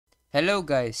Hello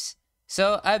guys.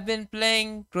 So I've been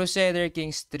playing Crusader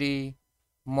Kings 3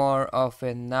 more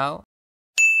often now,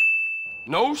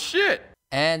 No shit.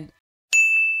 and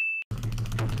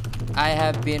I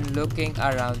have been looking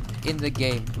around in the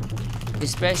game,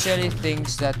 especially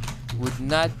things that would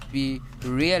not be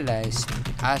realized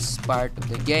as part of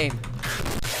the game,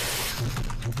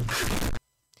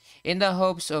 in the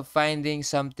hopes of finding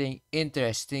something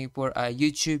interesting for a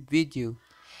YouTube video.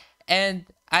 And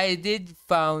I did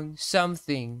found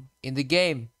something in the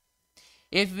game.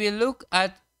 If we look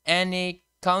at any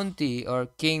county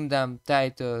or kingdom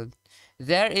title,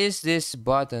 there is this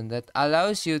button that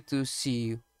allows you to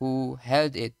see who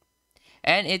held it,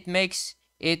 and it makes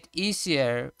it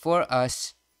easier for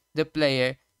us, the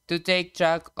player, to take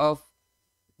track of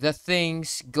the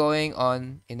things going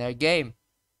on in our game.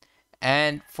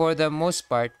 And for the most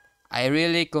part, I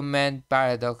really commend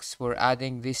Paradox for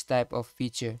adding this type of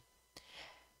feature.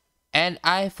 And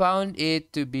I found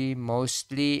it to be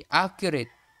mostly accurate.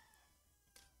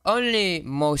 Only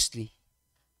mostly,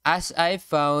 as I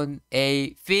found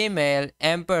a female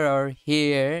emperor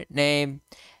here named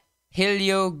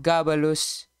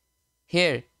Heliogabalus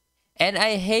here. And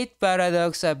I hate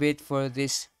Paradox a bit for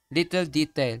this little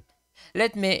detail.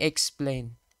 Let me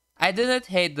explain. I do not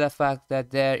hate the fact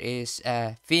that there is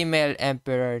a female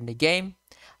emperor in the game.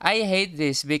 I hate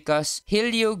this because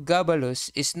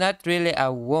Heliogabalus is not really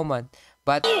a woman,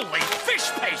 but Holy fish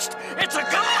paste! It's a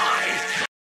guy!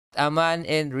 a man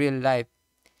in real life.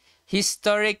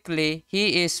 Historically,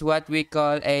 he is what we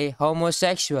call a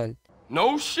homosexual.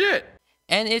 No shit.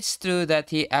 And it's true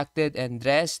that he acted and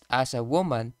dressed as a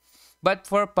woman, but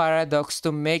for Paradox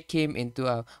to make him into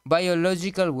a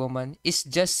biological woman is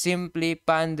just simply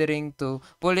pandering to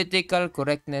political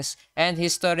correctness and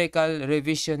historical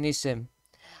revisionism.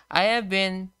 I have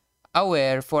been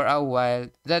aware for a while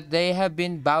that they have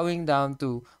been bowing down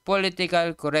to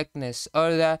political correctness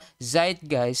or the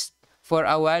zeitgeist for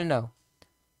a while now,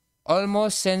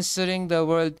 almost censoring the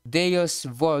word Deus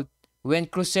Vult when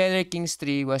Crusader Kings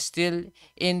 3 was still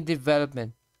in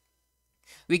development.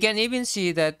 We can even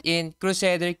see that in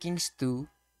Crusader Kings 2,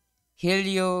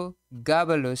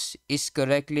 Heliogabalus is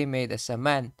correctly made as a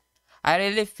man. I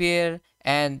really fear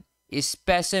and is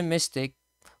pessimistic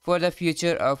for the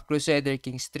future of Crusader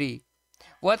Kings 3.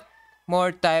 What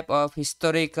more type of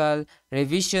historical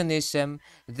revisionism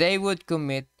they would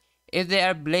commit if they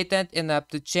are blatant enough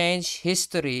to change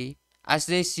history as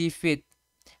they see fit.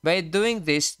 By doing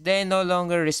this, they no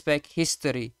longer respect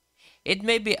history. It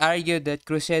may be argued that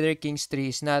Crusader Kings 3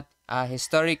 is not a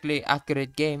historically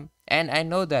accurate game, and I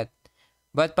know that.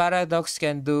 But Paradox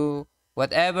can do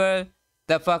whatever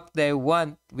the fuck they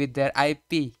want with their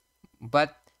IP.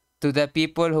 But to the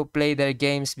people who play their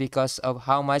games because of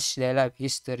how much they love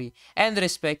history and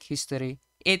respect history,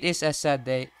 it is a sad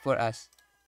day for us.